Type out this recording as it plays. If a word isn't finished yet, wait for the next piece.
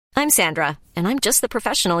I'm Sandra, and I'm just the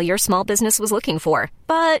professional your small business was looking for.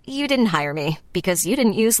 But you didn't hire me because you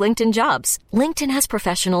didn't use LinkedIn Jobs. LinkedIn has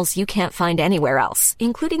professionals you can't find anywhere else,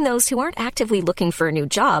 including those who aren't actively looking for a new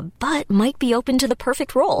job, but might be open to the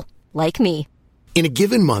perfect role, like me. In a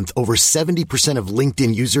given month, over 70% of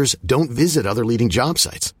LinkedIn users don't visit other leading job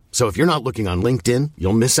sites. So if you're not looking on LinkedIn,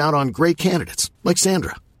 you'll miss out on great candidates like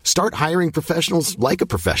Sandra. Start hiring professionals like a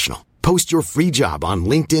professional. Post your free job on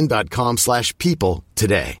linkedin.com/people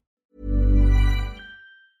today.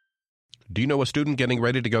 Do you know a student getting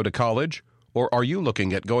ready to go to college? Or are you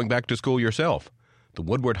looking at going back to school yourself? The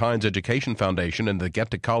Woodward Hines Education Foundation and the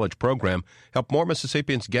Get to College program help more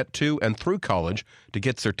Mississippians get to and through college to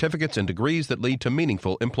get certificates and degrees that lead to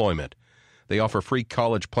meaningful employment. They offer free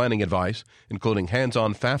college planning advice, including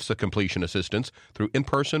hands-on FAFSA completion assistance through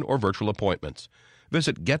in-person or virtual appointments.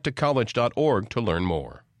 Visit gettocollege.org to learn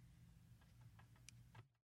more.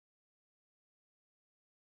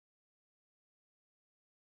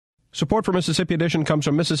 Support for Mississippi Edition comes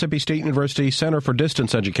from Mississippi State University Center for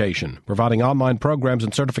Distance Education, providing online programs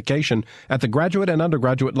and certification at the graduate and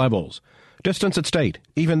undergraduate levels. Distance at State.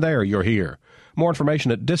 Even there, you're here. More information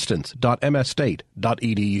at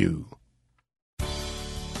distance.msstate.edu.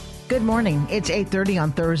 Good morning. It's 8:30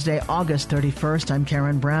 on Thursday, August 31st. I'm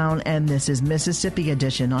Karen Brown, and this is Mississippi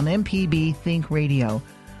Edition on MPB Think Radio.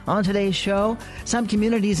 On today's show, some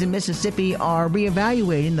communities in Mississippi are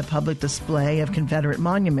reevaluating the public display of Confederate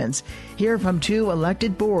monuments. Hear from two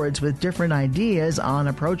elected boards with different ideas on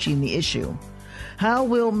approaching the issue. How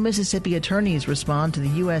will Mississippi attorneys respond to the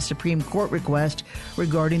U.S. Supreme Court request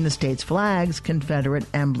regarding the state's flag's Confederate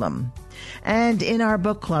emblem? And in our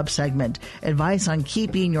book club segment, advice on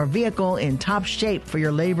keeping your vehicle in top shape for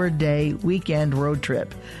your Labor Day weekend road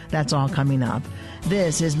trip. That's all coming up.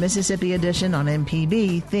 This is Mississippi Edition on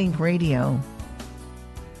MPB Think Radio.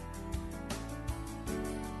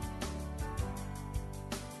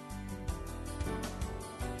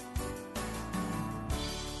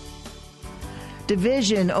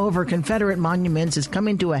 Division over Confederate monuments is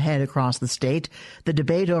coming to a head across the state. The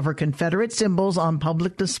debate over Confederate symbols on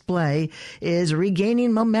public display is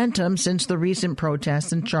regaining momentum since the recent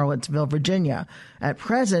protests in Charlottesville, Virginia. At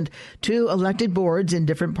present, two elected boards in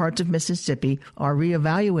different parts of Mississippi are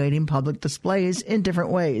reevaluating public displays in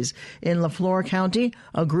different ways. In Lafleur County,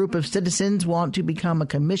 a group of citizens want to become a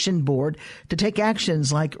commission board to take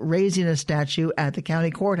actions like raising a statue at the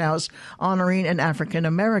county courthouse honoring an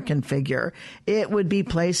African-American figure. It would be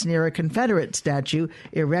placed near a Confederate statue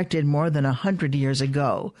erected more than 100 years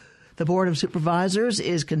ago. The Board of Supervisors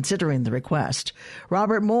is considering the request.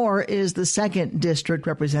 Robert Moore is the 2nd District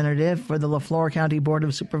Representative for the Lafleur County Board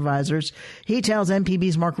of Supervisors. He tells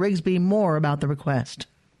MPB's Mark Rigsby more about the request.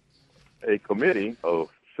 A committee of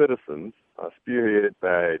citizens spearheaded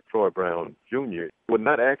by Troy Brown Jr. would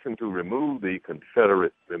not ask him to remove the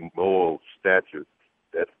Confederate memorial statue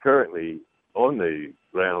that's currently on the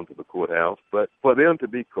grounds of the courthouse, but for them to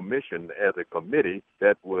be commissioned as a committee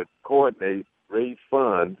that would coordinate, raise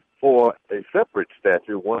funds for a separate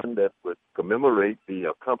statue, one that would commemorate the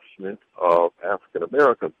accomplishments of African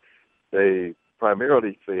Americans. They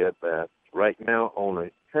primarily said that right now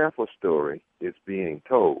only half a story is being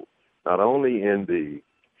told, not only in the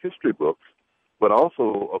history books, but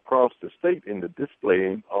also across the state in the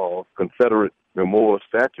displaying of Confederate memorial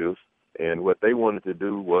statues. And what they wanted to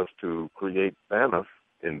do was to create banners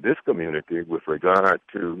in this community with regard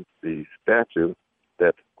to the statue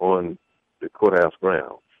that's on the courthouse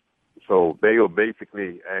grounds. So they are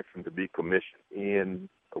basically asking to be commissioned. And,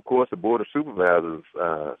 of course, the Board of Supervisors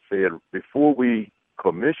said before we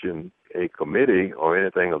commission a committee or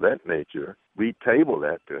anything of that nature, we table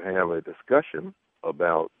that to have a discussion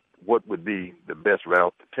about what would be the best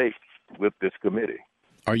route to take with this committee.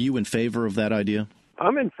 Are you in favor of that idea?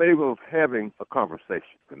 I'm in favor of having a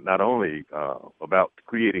conversation, not only about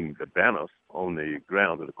creating the banners on the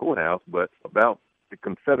grounds of the courthouse, but about the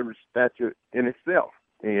Confederate statue in itself.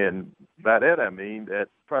 And by that I mean that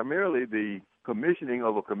primarily the commissioning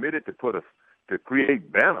of a committee to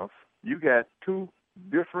create banners, you got two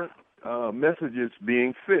different messages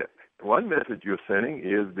being sent. One message you're sending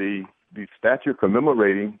is the statue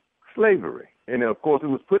commemorating slavery. And, of course, it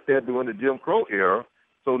was put there during the Jim Crow era.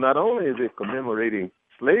 So not only is it commemorating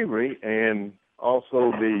slavery and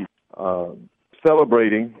also the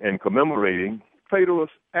celebrating and commemorating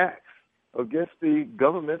traitorous acts against the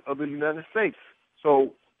government of the United States.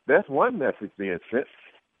 So that's one message being sent.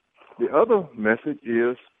 The other message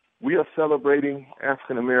is we are celebrating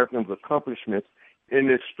African Americans' accomplishments in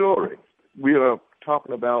this story. We are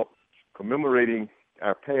talking about commemorating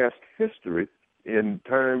our past history in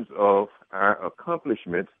terms of our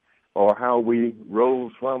accomplishments or how we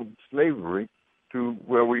rose from slavery to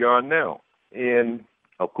where we are now. And,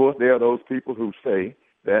 of course, there are those people who say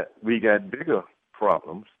that we got bigger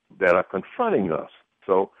problems that are confronting us.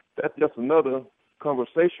 So that's just another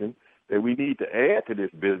conversation that we need to add to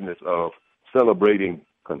this business of celebrating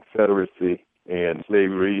Confederacy and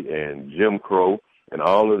slavery and Jim Crow and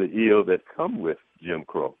all of the ills that come with Jim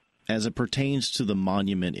Crow. As it pertains to the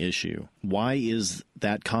monument issue, why is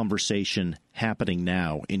that conversation happening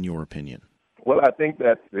now, in your opinion? Well, I think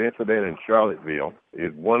that the incident in Charlottesville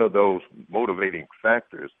is one of those motivating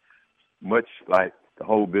factors, much like the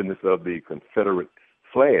whole business of the Confederate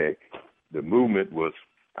flag. The movement was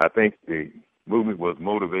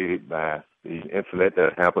motivated by the incident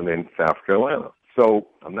that happened in South Carolina. So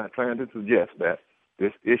I'm not trying to suggest that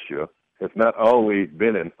this issue has not always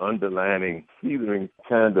been an underlining, seething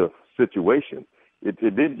kind of situation. It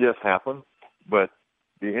didn't just happen, but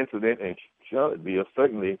the incident in Charlottesville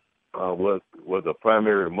certainly was a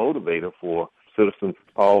primary motivator for citizens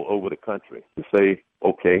all over the country to say,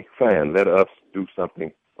 okay, fine, let us do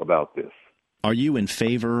something about this. Are you in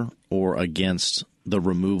favor or against the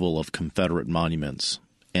removal of Confederate monuments?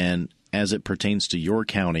 And as it pertains to your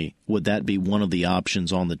county, would that be one of the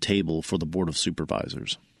options on the table for the Board of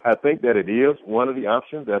Supervisors? I think that it is one of the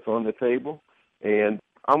options that's on the table, and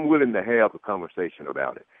I'm willing to have a conversation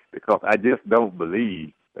about it because I just don't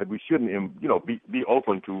believe that we shouldn't, be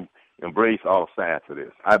open to embrace all sides of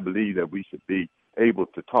this. I believe that we should be able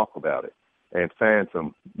to talk about it and find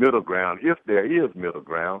some middle ground, if there is middle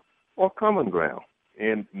ground or common ground.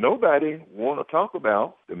 And nobody want to talk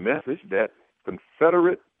about the message that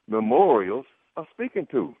Confederate memorials are speaking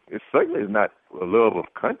to. It certainly is not a love of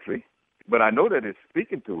country, but I know that it's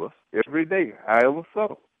speaking to us every day, however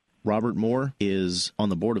subtle. Robert Moore is on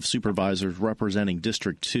the Board of Supervisors representing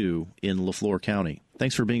District 2 in Lafleur County.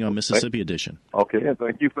 Thanks for being on Mississippi Edition. Okay, and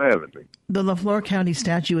thank you for having me. The Lafleur County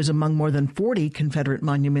statue is among more than 40 Confederate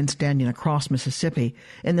monuments standing across Mississippi.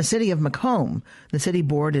 In the city of Macomb, the city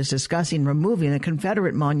board is discussing removing a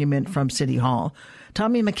Confederate monument from City Hall.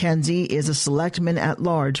 Tommy McKenzie is a selectman at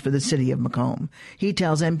large for the city of Macomb. He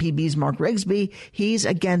tells MPB's Mark Rigsby he's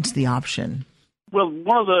against the option. Well,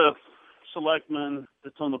 one of the selectmen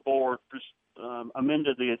that's on the board just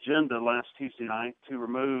amended the agenda last Tuesday night to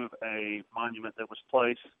remove a monument that was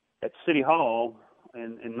placed at City Hall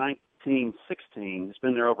in 1916. It's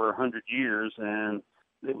been there over 100 years, and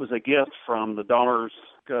it was a gift from the Daughters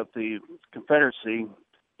of the Confederacy.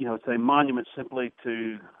 You know, it's a monument simply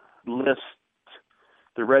to list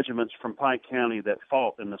the regiments from Pike County that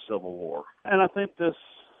fought in the Civil War. And I think this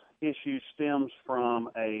issue stems from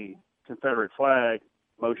a Confederate flag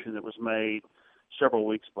motion that was made several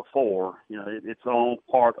weeks before. You know, it's all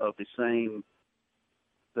part of the same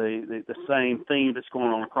theme that's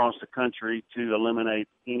going on across the country to eliminate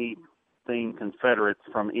anything Confederate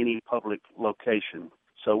from any public location.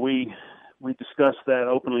 So we discussed that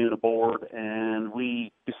openly at the board, and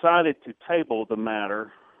we decided to table the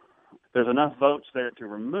matter. There's enough votes there to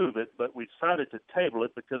remove it, but we decided to table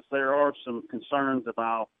it because there are some concerns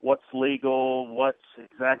about what's legal, what's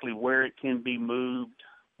exactly where it can be moved,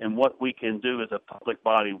 and what we can do as a public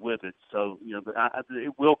body with it. So,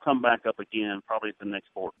 it will come back up again probably at the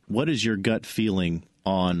next board. What is your gut feeling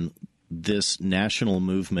on this national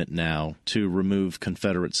movement now to remove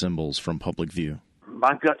Confederate symbols from public view?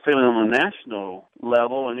 My gut feeling on a national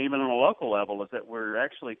level and even on a local level is that we're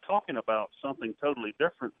actually talking about something totally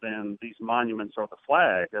different than these monuments or the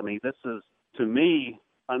flag. I mean, this is, to me,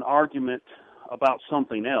 an argument about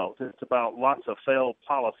something else. It's about lots of failed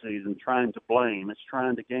policies and trying to blame. It's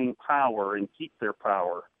trying to gain power and keep their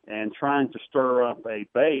power and trying to stir up a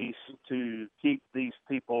base to keep these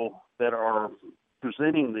people that are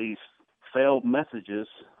presenting these failed messages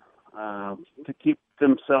to keep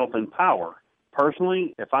themselves in power.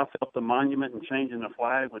 Personally, if I felt the monument and changing the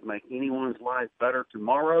flag would make anyone's life better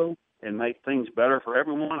tomorrow and make things better for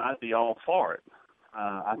everyone, I'd be all for it.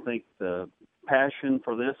 I think the passion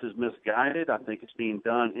for this is misguided. I think it's being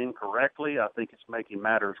done incorrectly. I think it's making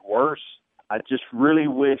matters worse. I just really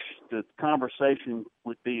wish the conversation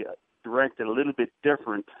would be directed a little bit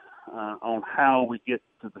different on how we get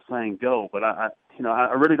to the same goal. But I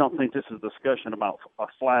really don't think this is a discussion about a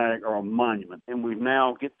flag or a monument. And we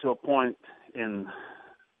now get to a point in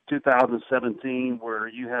 2017 where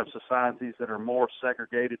you have societies that are more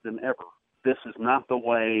segregated than ever. This is not the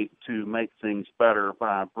way to make things better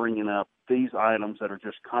by bringing up these items that are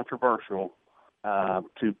just controversial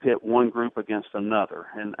to pit one group against another.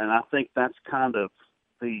 And I think that's kind of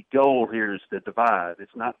the goal here, is to divide.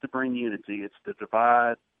 It's not to bring unity, it's to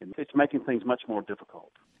divide. And it's making things much more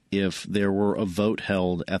difficult. if there were a vote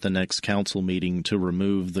held at the next council meeting to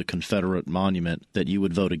remove the Confederate monument, that you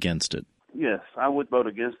would vote against it? Yes, I would vote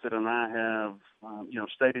against it, and I have,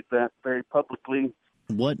 stated that very publicly.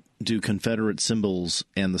 What do Confederate symbols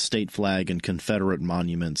and the state flag and Confederate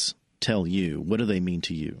monuments tell you? What do they mean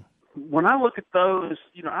to you? When I look at those,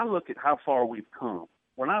 I look at how far we've come.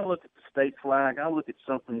 When I look at the state flag, I look at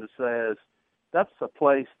something that says that's a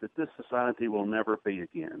place that this society will never be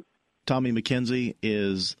again. Tommy McKenzie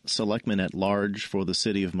is Selectman at Large for the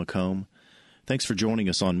City of Macomb. Thanks for joining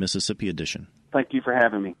us on Mississippi Edition. Thank you for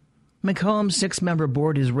having me. Macomb's 6-member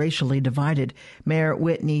board is racially divided. Mayor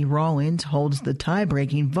Whitney Rawlins holds the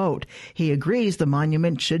tie-breaking vote. He agrees the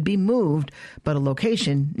monument should be moved, but a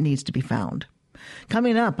location needs to be found.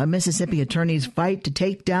 Coming up, a Mississippi attorney's fight to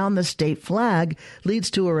take down the state flag leads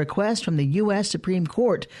to a request from the U.S. Supreme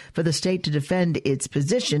Court for the state to defend its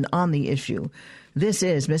position on the issue. This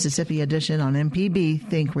is Mississippi Edition on MPB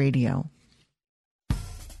Think Radio.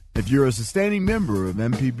 If you're a sustaining member of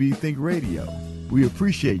MPB Think Radio, we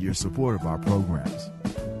appreciate your support of our programs.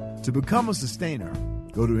 To become a sustainer,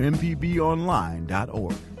 go to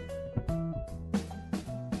mpbonline.org.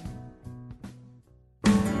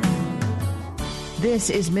 This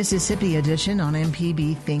is Mississippi Edition on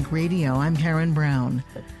MPB Think Radio. I'm Karen Brown.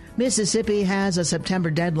 Mississippi has a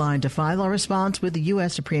September deadline to file a response with the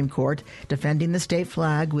U.S. Supreme Court defending the state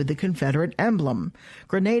flag with the Confederate emblem.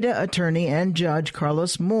 Grenada attorney and judge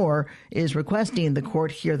Carlos Moore is requesting the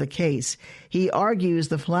court hear the case. He argues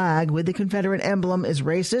the flag with the Confederate emblem is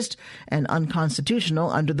racist and unconstitutional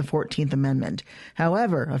under the 14th Amendment.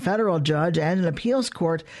 However, a federal judge and an appeals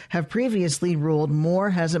court have previously ruled Moore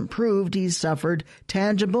hasn't proved he's suffered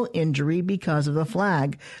tangible injury because of the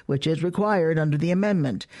flag, which is required under the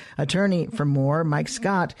amendment. Attorney for Moore, Mike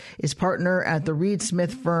Scott, is partner at the Reed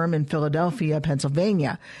Smith firm in Philadelphia,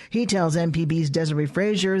 Pennsylvania. He tells MPB's Desiree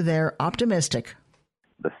Frazier they're optimistic.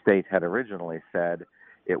 The state had originally said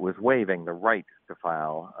it was waiving the right to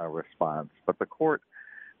file a response, but the court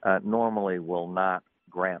normally will not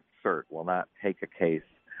grant cert, will not take a case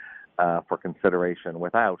for consideration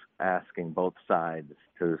without asking both sides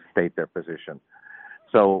to state their position.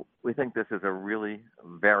 So we think this is a really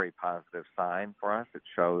very positive sign for us. It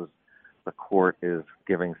shows the court is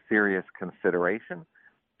giving serious consideration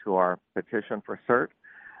to our petition for cert,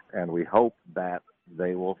 and we hope that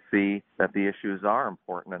they will see that the issues are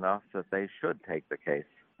important enough that they should take the case.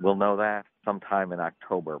 We'll know that sometime in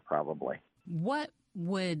October, probably. What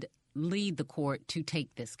would lead the court to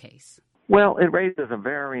take this case? Well, it raises a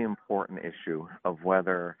very important issue of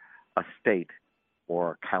whether a state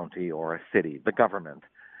or a county or a city, the government,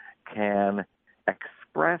 can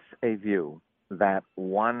express a view that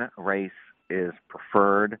one race is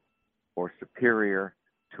preferred or superior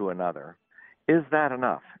to another. Is that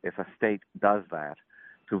enough if a state does that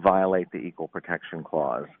to violate the Equal Protection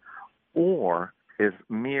Clause? Or is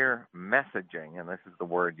mere messaging, and this is the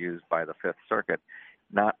word used by the Fifth Circuit,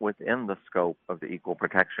 not within the scope of the Equal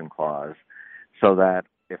Protection Clause, so that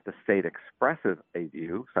if the state expresses a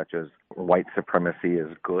view, such as white supremacy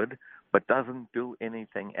is good, but doesn't do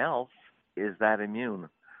anything else, is that immune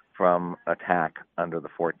from attack under the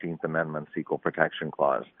 14th Amendment's Equal Protection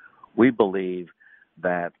Clause? We believe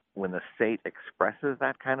that when the state expresses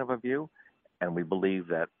that kind of a view, and we believe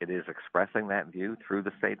that it is expressing that view through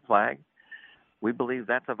the state flag, we believe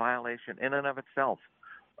that's a violation in and of itself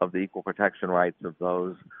of the equal protection rights of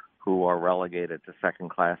those who are relegated to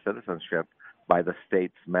second-class citizenship by the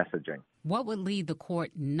state's messaging. What would lead the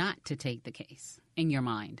court not to take the case, in your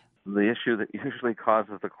mind? The issue that usually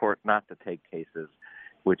causes the court not to take cases,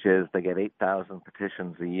 which is they get 8,000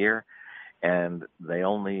 petitions a year, and they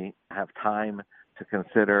only have time to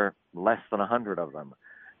consider less than 100 of them.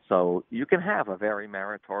 So you can have a very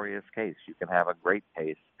meritorious case. You can have a great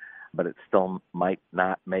case, but it still might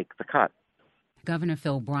not make the cut. Governor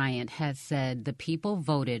Phil Bryant has said the people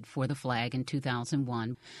voted for the flag in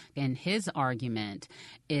 2001, and his argument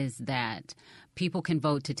is that people can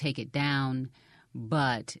vote to take it down,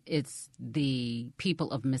 but it's the people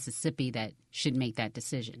of Mississippi that should make that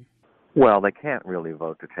decision. Well, they can't really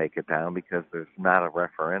vote to take it down because there's not a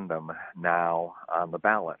referendum now on the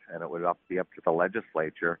ballot, and it would be up to the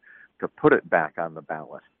legislature to put it back on the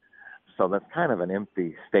ballot. So that's kind of an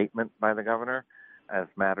empty statement by the governor. As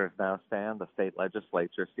matters now stand, the state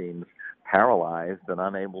legislature seems paralyzed and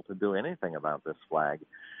unable to do anything about this flag.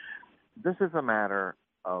 This is a matter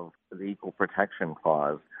of the Equal Protection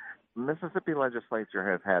Clause. The Mississippi legislature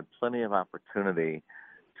has had plenty of opportunity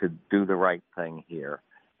to do the right thing here.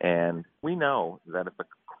 And we know that if a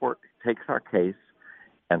court takes our case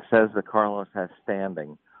and says that Carlos has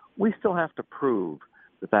standing, we still have to prove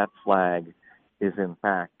that that flag is in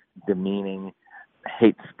fact demeaning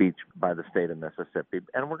hate speech by the state of Mississippi,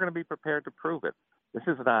 and we're going to be prepared to prove it. This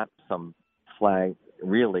is not some flag,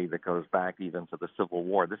 really, that goes back even to the Civil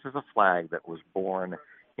War. This is a flag that was born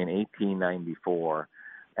in 1894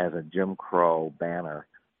 as a Jim Crow banner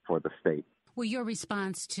for the state. Well, your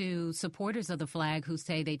response to supporters of the flag who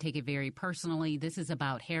say they take it very personally, this is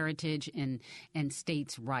about heritage and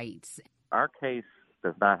states' rights. Our case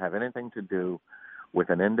does not have anything to do with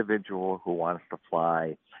an individual who wants to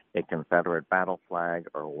fly a Confederate battle flag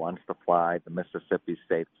or wants to fly the Mississippi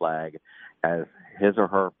state flag as his or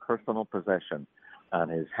her personal possession on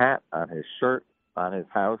his hat, on his shirt, on his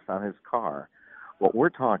house, on his car. What we're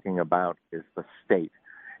talking about is the state,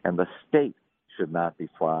 and the state should not be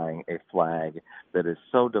flying a flag that is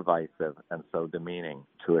so divisive and so demeaning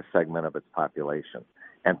to a segment of its population.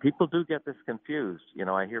 And people do get this confused. You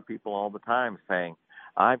know, I hear people all the time saying,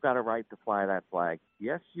 I've got a right to fly that flag.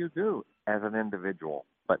 Yes, you do as an individual,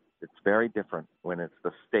 but it's very different when it's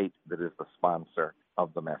the state that is the sponsor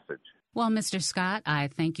of the message. Well, Mr. Scott, I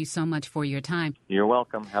thank you so much for your time. You're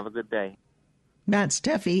welcome. Have a good day. Matt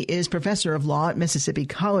Steffi is professor of law at Mississippi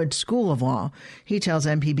College School of Law. He tells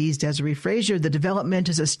MPB's Desiree Frazier the development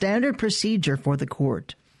is a standard procedure for the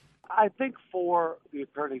court. I think for the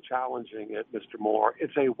attorney challenging it, Mr. Moore,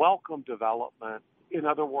 it's a welcome development. In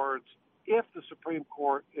other words, if the Supreme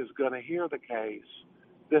Court is going to hear the case,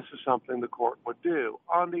 this is something the court would do.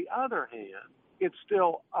 On the other hand, it's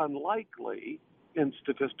still unlikely in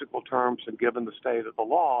statistical terms and given the state of the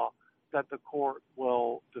law that the court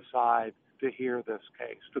will decide to hear this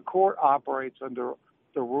case. The court operates under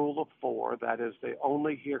the rule of four. That is, they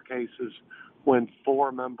only hear cases when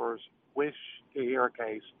four members wish to hear a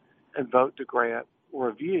case and vote to grant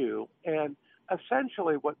review. And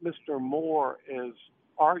essentially what Mr. Moore is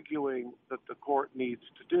arguing that the court needs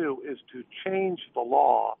to do is to change the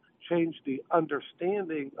law, change the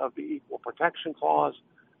understanding of the Equal Protection Clause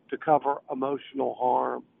to cover emotional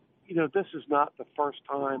harm. You know, this is not the first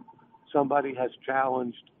time somebody has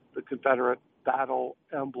challenged the Confederate battle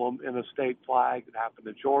emblem in a state flag. It happened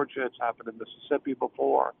in Georgia. It's happened in Mississippi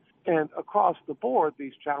before. And across the board,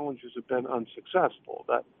 these challenges have been unsuccessful.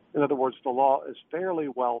 That, in other words, the law is fairly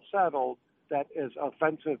well settled, that as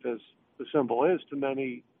offensive as the symbol is to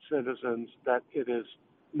many citizens, that it is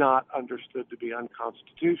not understood to be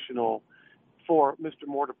unconstitutional. For Mr.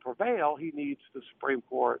 Moore to prevail, he needs the Supreme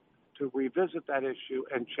Court to revisit that issue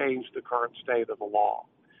and change the current state of the law.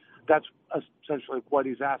 That's essentially what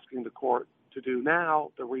he's asking the court to do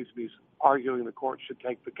now, the reason he's arguing the court should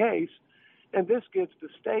take the case. And this gives the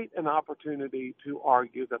state an opportunity to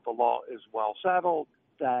argue that the law is well settled,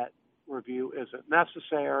 that review isn't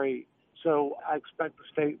necessary. So I expect the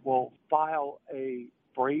state will file a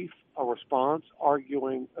brief, a response,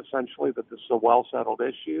 arguing essentially that this is a well-settled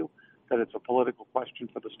issue, that it's a political question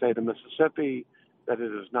for the state of Mississippi, that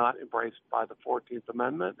it is not embraced by the 14th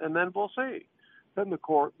Amendment, and then we'll see. Then the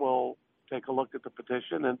court will take a look at the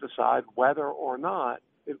petition and decide whether or not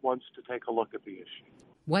it wants to take a look at the issue.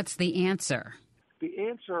 What's the answer? The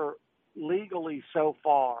answer legally so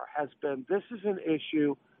far has been this is an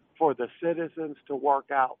issue for the citizens to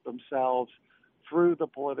work out themselves through the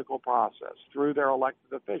political process, through their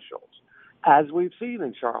elected officials, as we've seen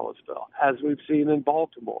in Charlottesville, as we've seen in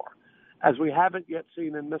Baltimore, as we haven't yet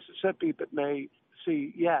seen in Mississippi but may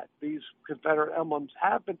see yet. These Confederate emblems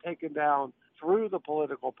have been taken down through the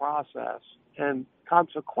political process, and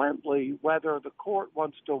consequently, whether the court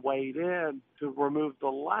wants to wade in to remove the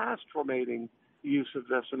last remaining use of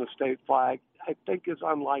this in a state flag, I think is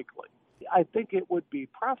unlikely. I think it would be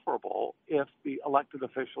preferable if the elected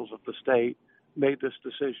officials of the state made this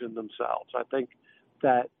decision themselves. I think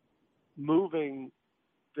that moving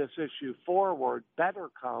this issue forward better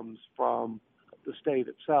comes from the state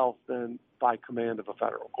itself than by command of a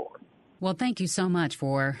federal court. Well, thank you so much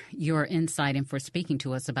for your insight and for speaking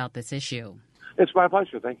to us about this issue. It's my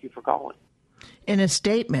pleasure. Thank you for calling. In a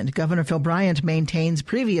statement, Governor Phil Bryant maintains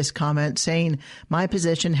previous comments saying, "My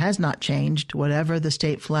position has not changed. Whatever the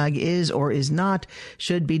state flag is or is not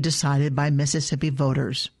should be decided by Mississippi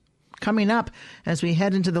voters." Coming up, as we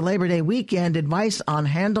head into the Labor Day weekend, advice on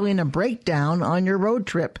handling a breakdown on your road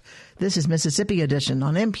trip. This is Mississippi Edition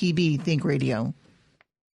on MPB Think Radio.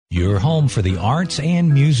 Your home for the arts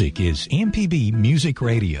and music is MPB Music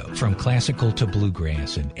Radio. From classical to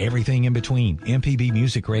bluegrass and everything in between, MPB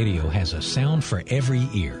Music Radio has a sound for every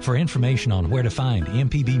ear. For information on where to find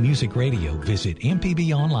MPB Music Radio, visit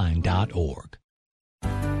mpbonline.org.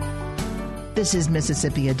 This is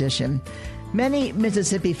Mississippi Edition. Many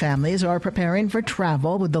Mississippi families are preparing for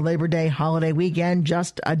travel with the Labor Day holiday weekend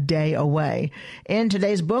just a day away. In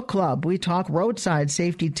today's book club, we talk roadside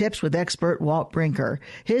safety tips with expert Walt Brinker.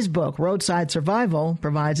 His book, Roadside Survival,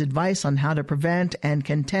 provides advice on how to prevent and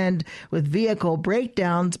contend with vehicle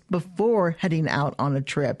breakdowns before heading out on a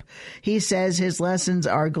trip. He says his lessons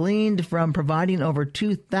are gleaned from providing over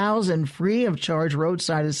 2,000 free of charge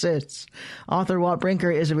roadside assists. Author Walt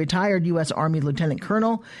Brinker is a retired U.S. Army Lieutenant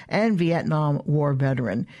Colonel and Vietnam War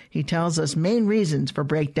veteran. He tells us main reasons for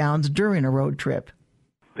breakdowns during a road trip.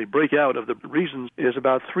 The breakout of the reasons is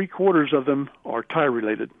about 3/4 of them are tire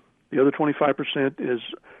related. The other 25% is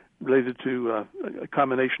related to a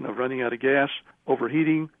combination of running out of gas,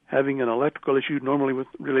 overheating, having an electrical issue normally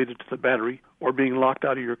related to the battery, or being locked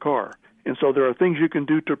out of your car. And so there are things you can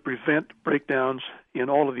do to prevent breakdowns in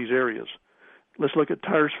all of these areas. Let's look at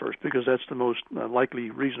tires first, because that's the most likely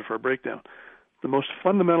reason for a breakdown. The most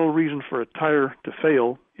fundamental reason for a tire to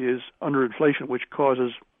fail is underinflation, which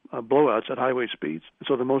causes blowouts at highway speeds.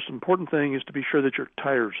 So the most important thing is to be sure that your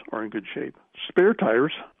tires are in good shape. Spare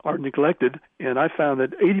tires are neglected, and I found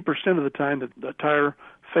that 80% of the time that the tire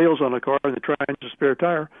fails on a car and they try and use a spare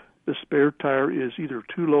tire, the spare tire is either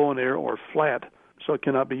too low on air or flat, so it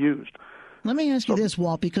cannot be used. Let me ask you this,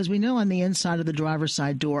 Walt, because we know on the inside of the driver's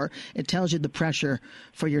side door, it tells you the pressure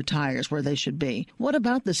for your tires, where they should be. What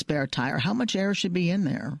about the spare tire? How much air should be in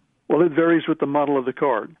there? Well, it varies with the model of the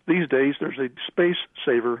car. These days, there's a Space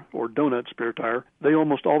Saver or donut spare tire. They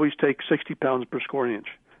almost always take 60 pounds per square inch.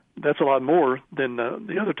 That's a lot more than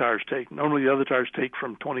the other tires take. Normally, the other tires take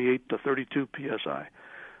from 28 to 32 PSI.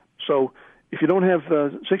 So if you don't have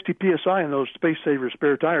 60 PSI in those Space Saver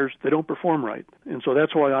spare tires, they don't perform right. And so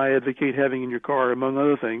that's why I advocate having in your car, among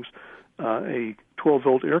other things, a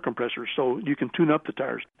 12-volt air compressor so you can tune up the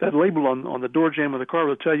tires. That label on the door jamb of the car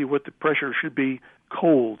will tell you what the pressure should be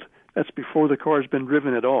cold. That's before the car has been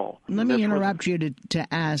driven at all. Let me interrupt you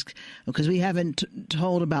to ask, because we haven't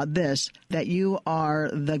told about this, that you are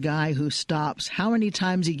the guy who stops how many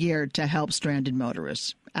times a year to help stranded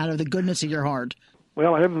motorists out of the goodness of your heart?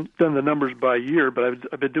 Well, I haven't done the numbers by year, but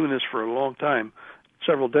I've been doing this for a long time,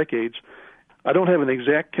 several decades. I don't have an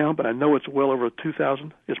exact count, but I know it's well over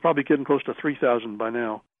 2,000. It's probably getting close to 3,000 by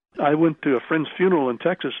now. I went to a friend's funeral in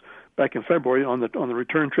Texas back in February on the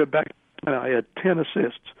return trip back. I had 10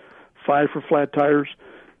 assists, 5 for flat tires,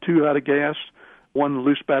 2 out of gas, 1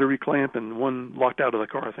 loose battery clamp, and 1 locked out of the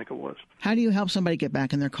car, I think it was. How do you help somebody get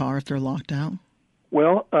back in their car if they're locked out?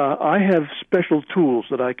 Well, I have special tools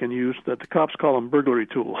that I can use that the cops call them burglary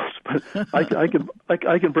tools, but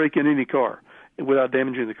I can break in any car without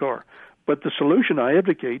damaging the car. But the solution I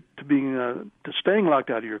advocate to staying locked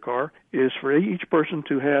out of your car is for each person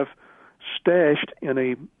to have stashed in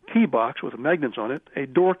a key box with magnets on it a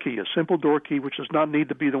door key, a simple door key, which does not need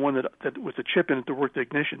to be the one that with the chip in it to work the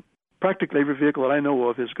ignition. Practically every vehicle that I know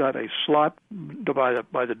of has got a slot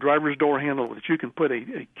by the driver's door handle that you can put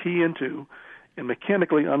a key into and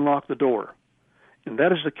mechanically unlock the door. And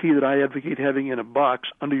that is the key that I advocate having in a box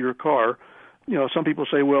under your car. You know, some people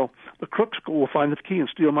say, well, the crooks will find the key and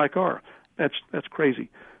steal my car. That's crazy.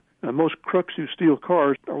 Most crooks who steal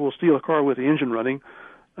cars or will steal a car with the engine running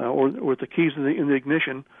or with the keys in the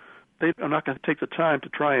ignition. They are not going to take the time to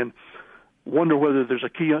try and wonder whether there's a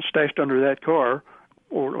key stashed under that car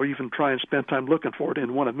or even try and spend time looking for it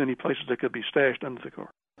in one of many places that could be stashed under the car.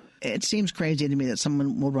 It seems crazy to me that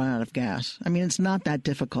someone will run out of gas. I mean, it's not that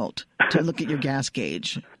difficult to look at your gas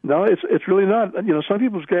gauge. No, it's really not. You know, some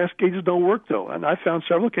people's gas gauges don't work, though. And I found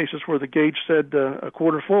several cases where the gauge said a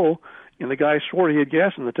quarter full, and the guy swore he had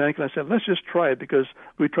gas in the tank. And I said, let's just try it, because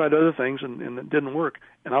we tried other things and it didn't work.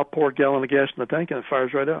 And I'll pour a gallon of gas in the tank and it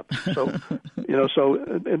fires right up. So, you know,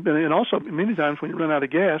 and also many times when you run out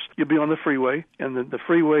of gas, you'll be on the freeway, and the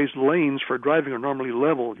freeway's lanes for driving are normally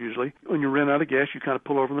level usually. When you run out of gas, you kind of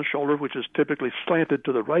pull over on the shoulder, which is typically slanted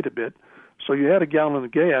to the right a bit. So you add a gallon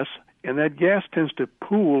of gas, and that gas tends to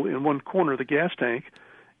pool in one corner of the gas tank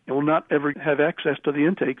and will not ever have access to the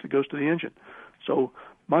intake that goes to the engine. So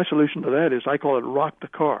my solution to that is I call it rock the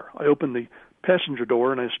car. I open the passenger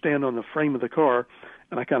door and I stand on the frame of the car,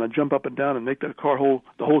 and I kind of jump up and down and make the whole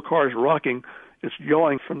car is rocking. It's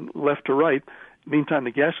yawing from left to right. Meantime,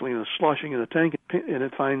 the gasoline is sloshing in the tank, and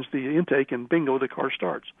it finds the intake, and bingo, the car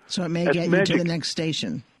starts. So it may get you to the next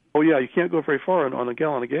station. Oh, yeah, you can't go very far on a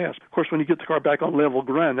gallon of gas. Of course, when you get the car back on level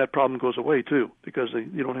ground, that problem goes away, too, because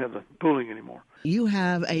you don't have the pooling anymore. You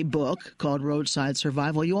have a book called Roadside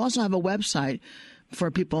Survival. You also have a website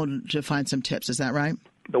for people to find some tips. Is that right?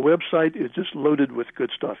 The website is just loaded with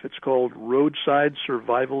good stuff. It's called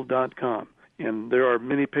roadsidesurvival.com. And there are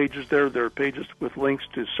many pages there. There are pages with links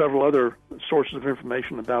to several other sources of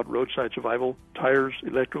information about roadside survival, tires,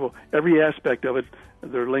 electrical, every aspect of it.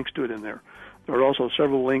 There are links to it in there. There are also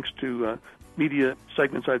several links to media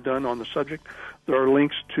segments I've done on the subject. There are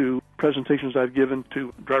links to presentations I've given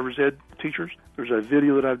to driver's ed teachers. There's a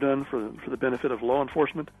video that I've done for the benefit of law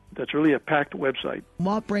enforcement. That's really a packed website.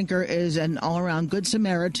 Walt Brinker is an all-around good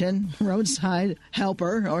Samaritan, roadside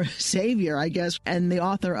helper, or savior, I guess, and the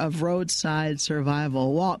author of Roadside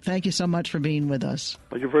Survival. Walt, thank you so much for being with us.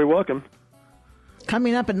 Well, you're very welcome.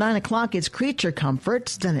 Coming up at 9 o'clock, it's Creature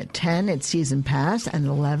Comforts. Then at 10, it's Season Pass. And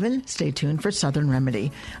at 11, stay tuned for Southern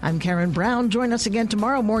Remedy. I'm Karen Brown. Join us again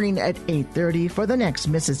tomorrow morning at 8:30 for the next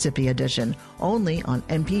Mississippi edition, only on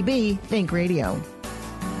MPB Think Radio.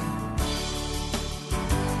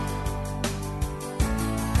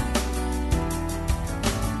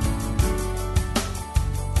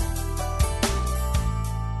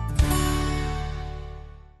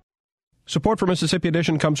 Support for Mississippi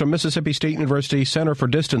Edition comes from Mississippi State University Center for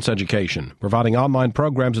Distance Education, providing online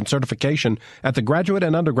programs and certification at the graduate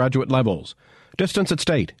and undergraduate levels. Distance at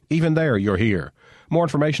State. Even there, you're here. More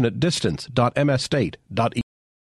information at distance.msstate.edu.